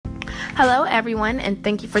Hello, everyone, and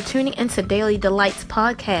thank you for tuning into Daily Delights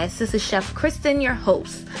podcast. This is Chef Kristen, your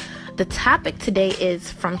host. The topic today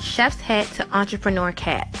is From Chef's Hat to Entrepreneur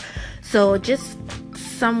Cap. So just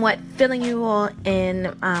somewhat filling you all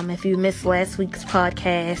in, if you missed last week's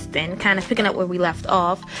podcast and kind of picking up where we left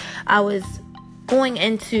off, I was going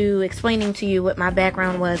into explaining to you what my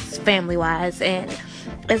background was family-wise, and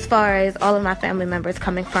as far as all of my family members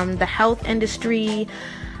coming from the health industry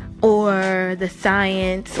or the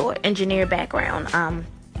science or engineer background.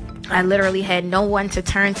 I literally had no one to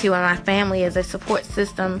turn to in my family as a support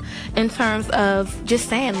system in terms of just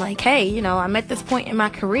saying like, hey, I'm at this point in my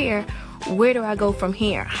career. Where do I go from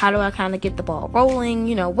here? How do I kind of get the ball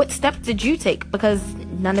rolling? What steps did you take? Because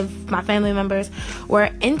none of my family members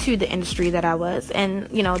were into the industry that I was. And,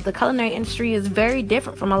 the culinary industry is very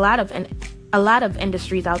different from a lot of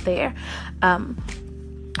industries out there.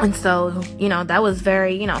 And so, that was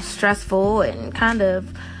very, stressful and kind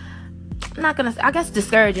of,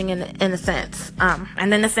 discouraging in a sense.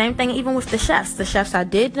 And then the same thing even with the chefs. The chefs I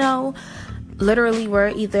did know literally were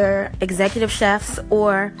either executive chefs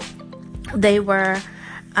or they were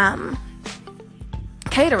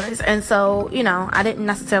caterers. And so, I didn't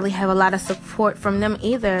necessarily have a lot of support from them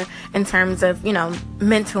either in terms of,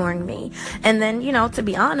 mentoring me. And then, to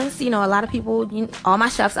be honest, a lot of people, all my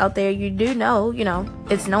chefs out there, you do know,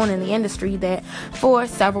 it's known in the industry that for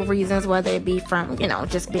several reasons, whether it be from,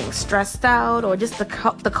 just being stressed out or just the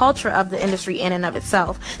culture of the industry in and of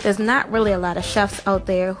itself, there's not really a lot of chefs out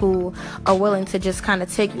there who are willing to just kind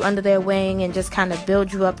of take you under their wing and just kind of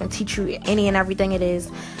build you up and teach you any and everything it is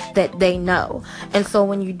that they know. And so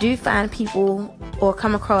when you do find people or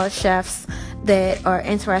come across chefs that are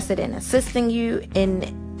interested in assisting you in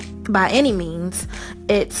by any means,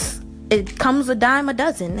 it comes a dime a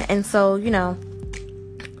dozen. And so,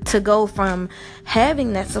 to go from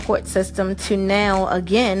having that support system to now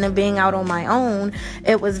again being out on my own,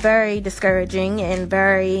 it was very discouraging and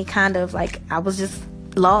very kind of like I was just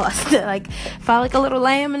lost. Like felt like a little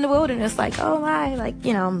lamb in the wilderness, like, oh my, like,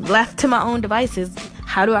 I'm left to my own devices.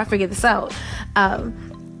 How do I figure this out?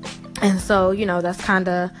 And so, that's kind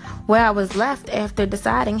of where I was left after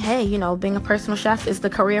deciding, hey, being a personal chef is the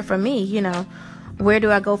career for me. Where do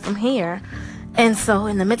I go from here? And so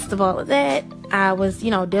in the midst of all of that, I was,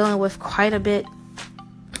 dealing with quite a bit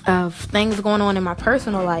of things going on in my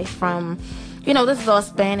personal life from, this is all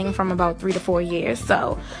spanning from about 3 to 4 years.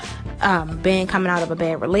 So, coming out of a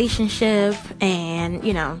bad relationship and,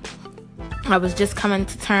 I was just coming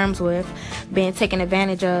to terms with being taken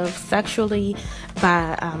advantage of sexually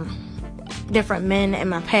by different men in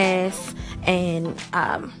my past, and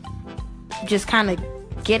just kind of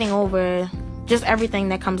getting over just everything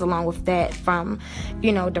that comes along with that, from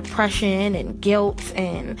depression and guilt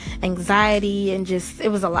and anxiety, and just it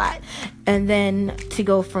was a lot. And then to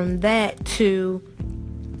go from that to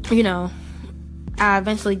I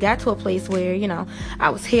eventually got to a place where, I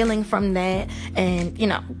was healing from that. And,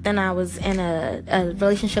 then I was in a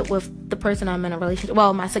relationship with the person I'm in a relationship,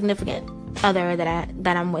 well, my significant other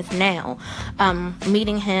that I'm with now,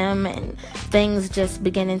 meeting him, and things just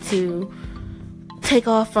beginning to take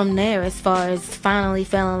off from there, as far as finally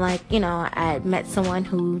feeling like, I had met someone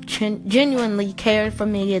who genuinely cared for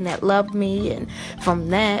me and that loved me. And from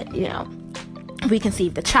that, we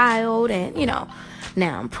conceived a child, and,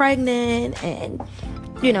 now I'm pregnant, and,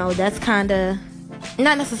 that's kind of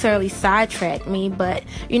not necessarily sidetracked me, but,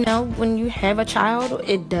 when you have a child,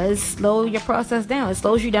 it does slow your process down. It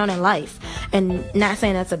slows you down in life. And not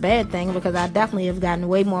saying that's a bad thing, because I definitely have gotten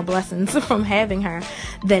way more blessings from having her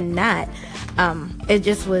than not. It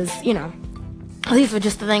just was, these were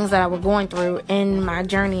just the things that I was going through in my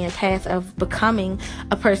journey and path of becoming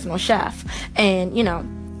a personal chef. And,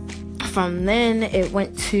 from then it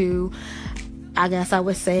went to, I guess I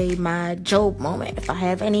would say, my Job moment. If I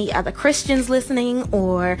have any other Christians listening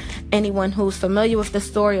or anyone who's familiar with the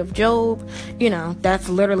story of Job, that's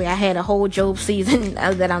literally, I had a whole Job season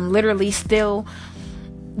that I'm literally still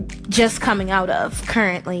just coming out of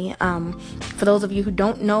currently. For those of you who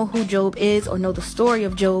don't know who Job is or know the story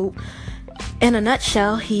of Job, in a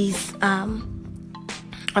nutshell, he's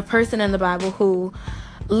a person in the Bible who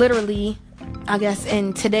literally, I guess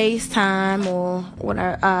in today's time, or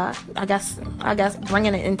whatever, I guess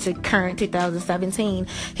bringing it into current 2017,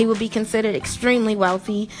 he would be considered extremely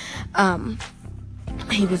wealthy.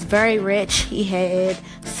 He was very rich. He had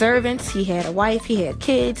servants. He had a wife. He had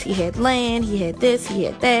kids. He had land. He had this. He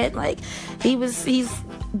had that. Like, he was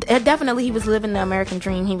living the American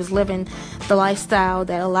dream. He was living the lifestyle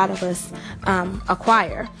that a lot of us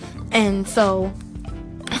acquire. And so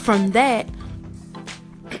from that,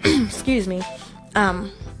 excuse me,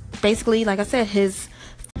 basically, like I said,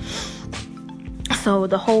 So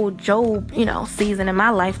the whole Job, season in my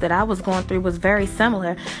life that I was going through was very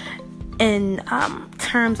similar in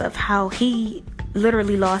terms of how he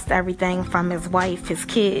literally lost everything from his wife, his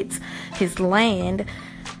kids, his land,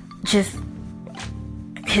 just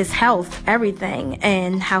his health, everything,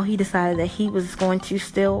 and how he decided that he was going to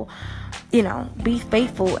still, be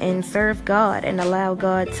faithful and serve God and allow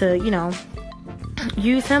God to,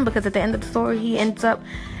 use him, because at the end of the story, he ends up,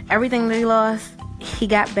 everything that he lost, he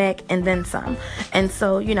got back and then some. And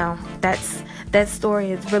so, that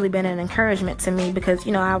story has really been an encouragement to me, because,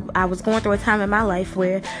 I was going through a time in my life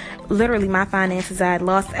where literally my finances, I had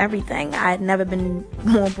lost everything. I had never been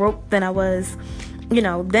more broke than I was,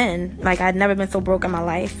 then. Like, I'd never been so broke in my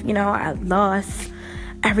life. I lost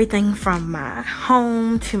everything from my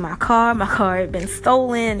home to my car. My car had been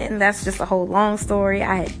stolen, and that's just a whole long story.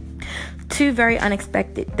 I had 2 very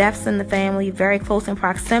unexpected deaths in the family, very close in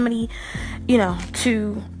proximity,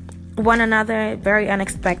 to one another, very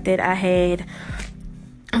unexpected. I had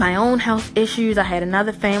my own health issues. I had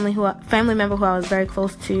another family member who I was very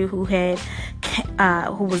close to, who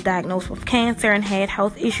was diagnosed with cancer and had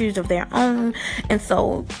health issues of their own. And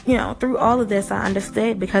so, through all of this, I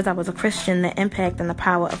understood, because I was a Christian, the impact and the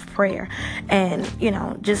power of prayer. And,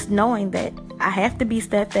 just knowing that I have to be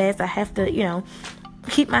steadfast. I have to,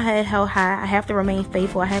 keep my head held high. I have to remain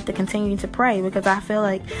faithful. I have to continue to pray, because I feel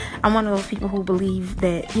like I'm one of those people who believe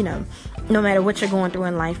that, no matter what you're going through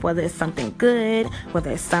in life, whether it's something good, whether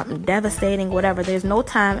it's something devastating, whatever, there's no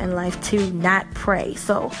time in life to not pray.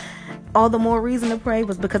 So all the more reason to pray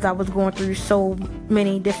was because I was going through so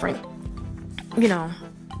many different,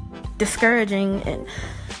 discouraging and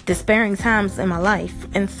despairing times in my life.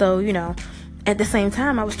 And so, at the same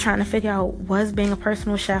time, I was trying to figure out, was being a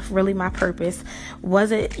personal chef really my purpose?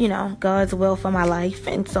 Was it, God's will for my life?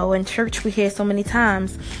 And so in church, we hear so many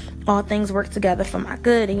times, all things work together for my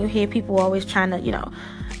good. And you hear people always trying to,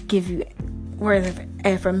 give you words of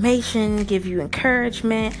affirmation, give you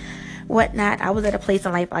encouragement, whatnot. I was at a place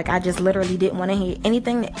in life, like, I just literally didn't want to hear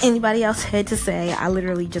anything that anybody else had to say. I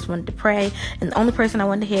literally just wanted to pray, and the only person I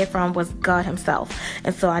wanted to hear from was God himself.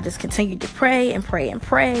 And so I just continued to pray and pray and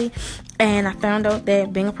pray. And I found out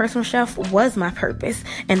that being a personal chef was my purpose,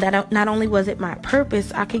 and that not only was it my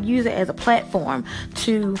purpose, I could use it as a platform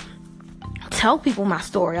to tell people my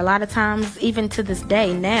story. A lot of times, even to this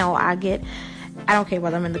day now, I don't care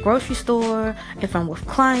whether I'm in the grocery store, if I'm with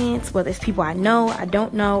clients, whether it's people I know, I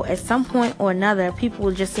don't know, at some point or another, people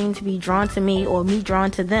will just seem to be drawn to me, or me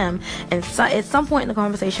drawn to them. And so at some point in the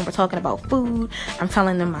conversation, we're talking about food. I'm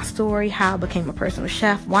telling them my story, how I became a personal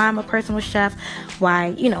chef, why I'm a personal chef,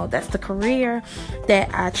 why, that's the career that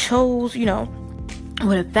I chose,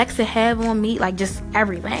 what effects it have on me, like just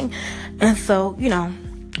everything. And so,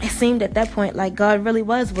 it seemed at that point like God really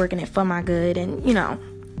was working it for my good, and,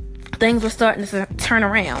 things were starting to turn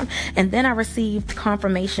around. And then I received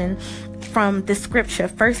confirmation from the scripture,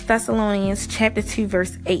 1 Thessalonians chapter 2,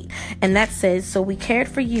 verse 8. And that says, "So we cared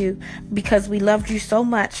for you because we loved you so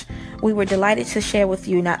much. We were delighted to share with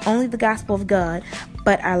you not only the gospel of God,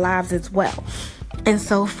 but our lives as well." And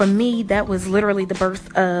so for me, that was literally the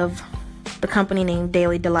birth of the company named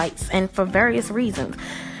Daily Delights. And for various reasons,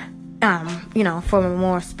 from a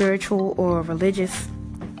more spiritual or religious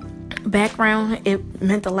background, it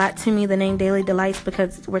meant a lot to me, the name Daily Delights,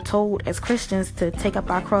 because we're told as Christians to take up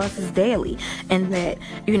our crosses daily, and that,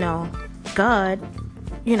 God,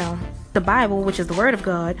 the Bible, which is the word of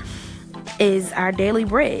God, is our daily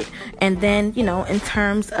bread. And then, in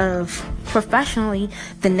terms of professionally,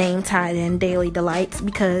 the name tied in Daily Delights,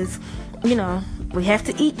 because, we have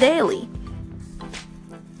to eat daily.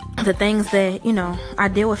 The things that, I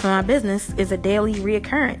deal with in my business is a daily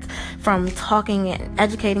reoccurrence, from talking and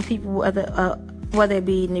educating people, whether it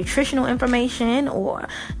be nutritional information or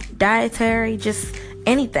dietary, just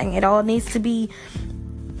anything. It all needs to be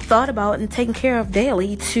thought about and taken care of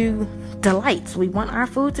daily to delights. We want our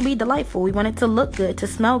food to be delightful. We want it to look good, to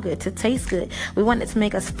smell good, to taste good. We want it to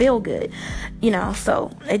make us feel good,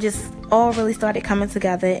 so it just all really started coming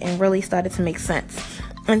together and really started to make sense.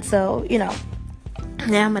 And so,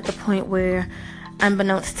 now I'm at the point where,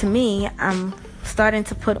 unbeknownst to me, I'm starting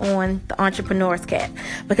to put on the entrepreneur's cap,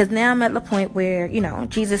 because now I'm at the point where,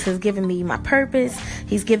 Jesus has given me my purpose.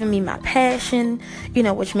 He's given me my passion,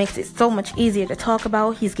 which makes it so much easier to talk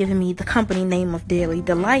about. He's given me the company name of Daily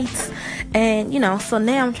Delights. And, so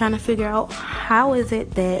now I'm trying to figure out, how is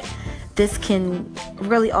it that this can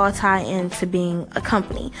really all tie into being a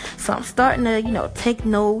company. So I'm starting to, take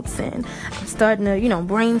notes, and I'm starting to,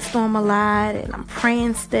 brainstorm a lot, and I'm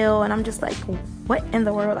praying still, and I'm just like, what in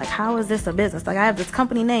the world? Like, how is this a business? Like, I have this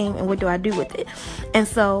company name, and what do I do with it? And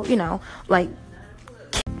so,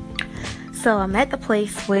 So I'm at the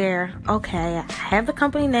place where, okay, I have the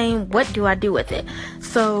company name. What do I do with it?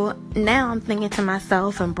 So now I'm thinking to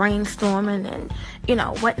myself and brainstorming and,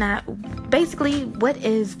 whatnot. Basically, what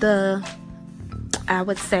is the, I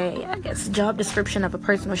would say, I guess, job description of a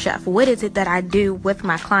personal chef? What is it that I do with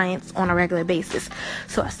my clients on a regular basis?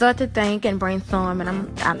 So I start to think and brainstorm, and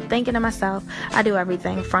I'm thinking to myself, I do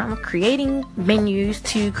everything from creating menus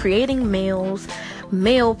to creating meals,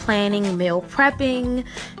 meal planning, meal prepping,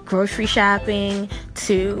 grocery shopping,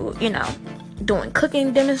 to, doing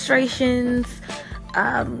cooking demonstrations,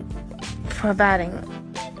 providing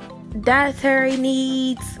dietary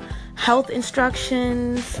needs, health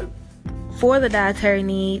instructions for the dietary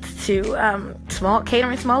needs, to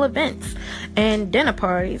catering small events and dinner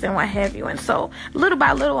parties and what have you. And so little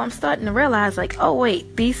by little, I'm starting to realize, like, oh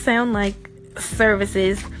wait, these sound like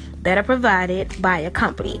services that are provided by a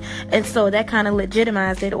company. And so that kind of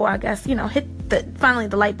legitimized it, or I guess, finally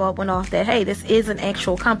the light bulb went off that, hey, this is an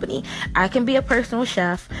actual company. I can be a personal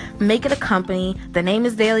chef, make it a company. The name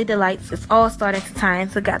is Daily Delights. It's all starting to tie in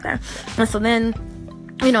together. And so then,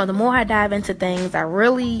 the more I dive into things, I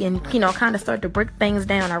really, kind of start to break things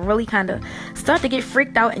down. I really kind of start to get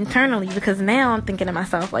freaked out internally, because now I'm thinking to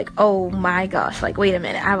myself, like, oh my gosh, like, wait a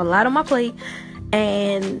minute, I have a lot on my plate.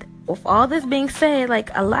 And with all this being said,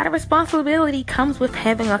 like, a lot of responsibility comes with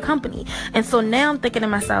having a company. And so now I'm thinking to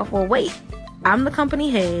myself, well, wait, I'm the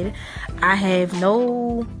company head. I have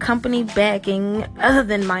no company backing other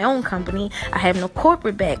than my own company. I have no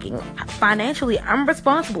corporate backing. Financially, I'm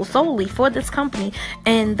responsible solely for this company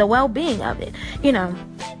and the well-being of it,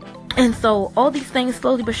 And so all these things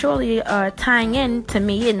slowly but surely are tying in to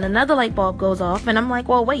me, and another light bulb goes off, and I'm like,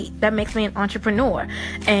 well, wait, that makes me an entrepreneur.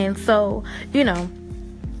 And so,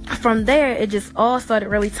 from there, it just all started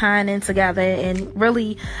really tying in together, and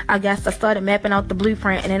really, I guess, I started mapping out the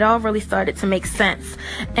blueprint, and it all really started to make sense.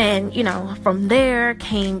 And, from there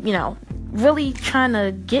came, really trying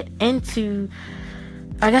to get into,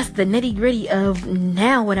 I guess, the nitty gritty of,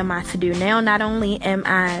 now what am I to do? Now, not only am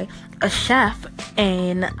I a chef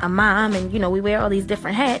and a mom, and, we wear all these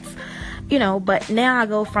different hats, but now I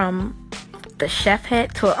go from the chef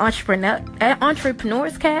hat to an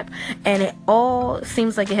entrepreneur's cap, and it all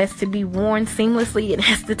seems like it has to be worn seamlessly. It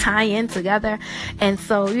has to tie in together. And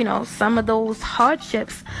so, some of those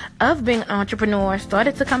hardships of being an entrepreneur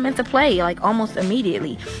started to come into play, like, almost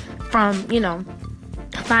immediately. From,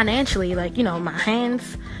 financially, like, my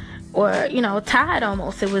hands were, tied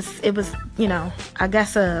almost. It was, I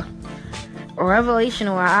guess a revelation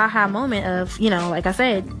or an aha moment of, like I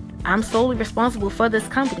said, I'm solely responsible for this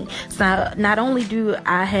company. So not only do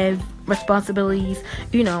I have responsibilities,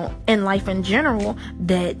 in life in general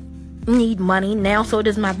that need money, now so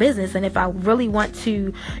does my business. And if I really want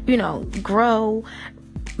to, grow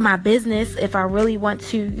my business, if I really want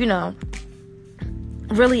to,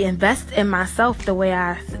 really invest in myself the way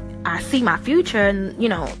I see my future, and,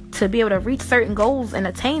 to be able to reach certain goals and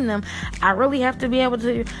attain them, I really have to be able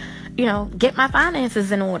to, get my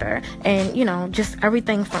finances in order. And, just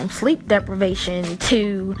everything from sleep deprivation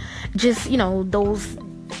to just, those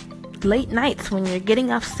late nights when you're getting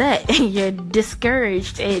upset and you're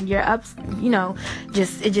discouraged and you're up,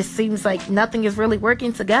 it just seems like nothing is really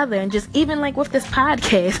working together. And just even like with this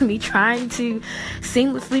podcast, me trying to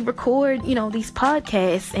seamlessly record, these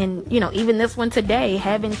podcasts, and, even this one today,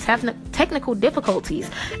 having technical difficulties,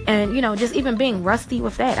 and, just even being rusty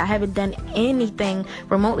with that. I haven't done anything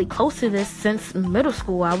remotely close to this since middle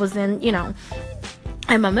school. I was in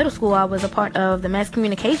my middle school, I was a part of the mass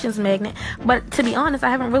communications magnet, but to be honest, I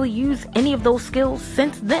haven't really used any of those skills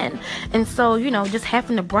since then. And so, just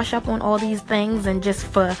having to brush up on all these things, and just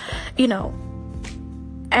for,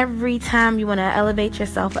 every time you want to elevate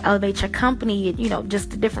yourself, or elevate your company,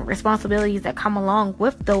 just the different responsibilities that come along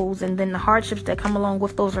with those, and then the hardships that come along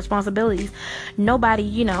with those responsibilities.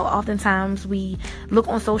 Nobody, oftentimes we look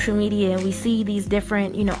on social media and we see these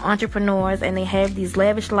different, entrepreneurs, and they have these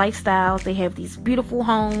lavish lifestyles, they have these beautiful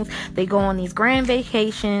homes, they go on these grand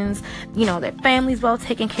vacations, their family's well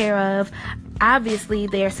taken care of. Obviously,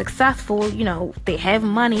 they're successful, they have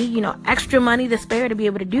money, extra money to spare to be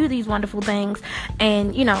able to do these wonderful things.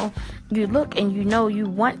 And, you look and you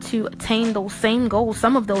want to attain those same goals,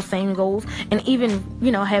 some of those same goals, and even,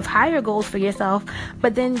 have higher goals for yourself.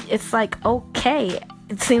 But then it's like, okay,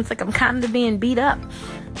 it seems like I'm kind of being beat up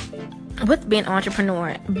with being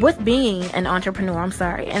an entrepreneur.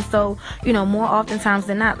 And so, more oftentimes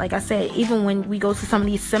than not, like I said, even when we go to some of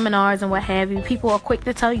these seminars and what have you, people are quick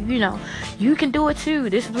to tell you, you can do it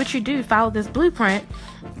too. This is what you do. Follow this blueprint.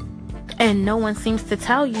 And no one seems to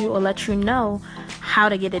tell you or let you know how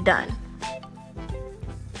to get it done.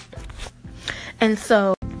 And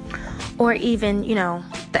so or even,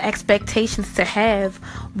 the expectations to have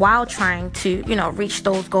while trying to, reach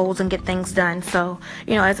those goals and get things done. So,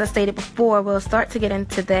 as I stated before, we'll start to get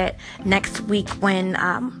into that next week when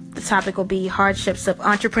the topic will be hardships of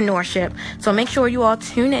entrepreneurship. So make sure you all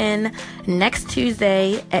tune in next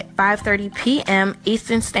Tuesday at 5:30 p.m.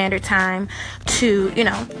 Eastern Standard Time to,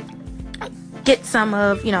 get some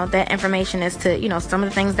of, that information as to, some of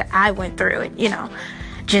the things that I went through and,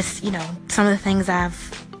 just, some of the things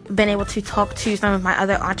I've been able to talk to some of my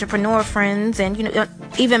other entrepreneur friends and,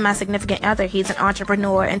 even my significant other, he's an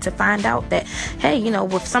entrepreneur, and to find out that, hey,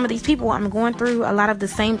 with some of these people, I'm going through a lot of the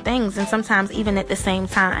same things and sometimes even at the same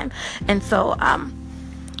time. And so,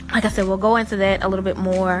 like I said, we'll go into that a little bit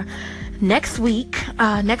more next week,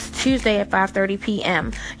 next Tuesday at 5:30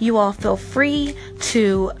 p.m. You all feel free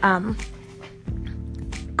to,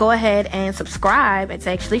 go ahead and subscribe. It's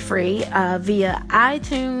actually free via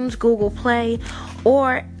iTunes, Google Play,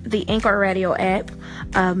 or the Anchor Radio app.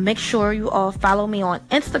 Make sure you all follow me on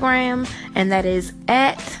Instagram, and that is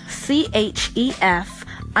at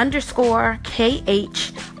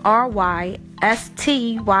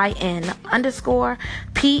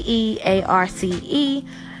CHEF_KHRYSTYN_PEARCE,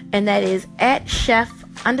 and that is at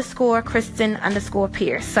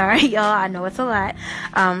Chef_Kristen_Pierce. Sorry, y'all. I know it's a lot.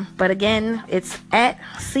 But again, it's at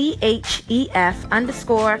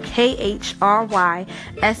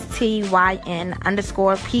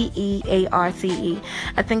CHEF_KHRYSTYN_PEARCE.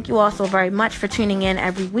 I thank you all so very much for tuning in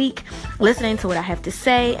every week, listening to what I have to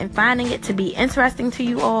say, and finding it to be interesting to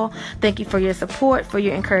you all. Thank you for your support, for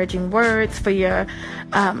your encouraging words, for your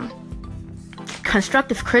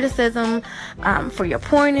constructive criticism, for your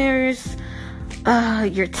pointers,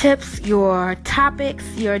 your tips, your topics,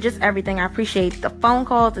 your just everything. I appreciate the phone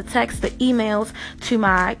calls, the texts, the emails. To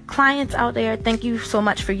my clients out there, thank you so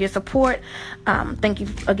much for your support. Thank you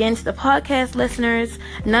again to the podcast listeners.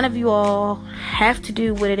 None of you all have to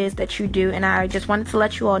do what it is that you do, and I just wanted to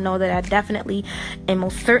let you all know that I definitely and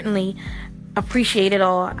most certainly appreciate it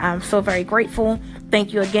all. I'm so very grateful.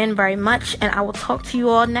 Thank you again very much, and I will talk to you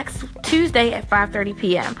all next Tuesday at 5:30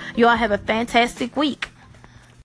 p.m. You all have a fantastic week.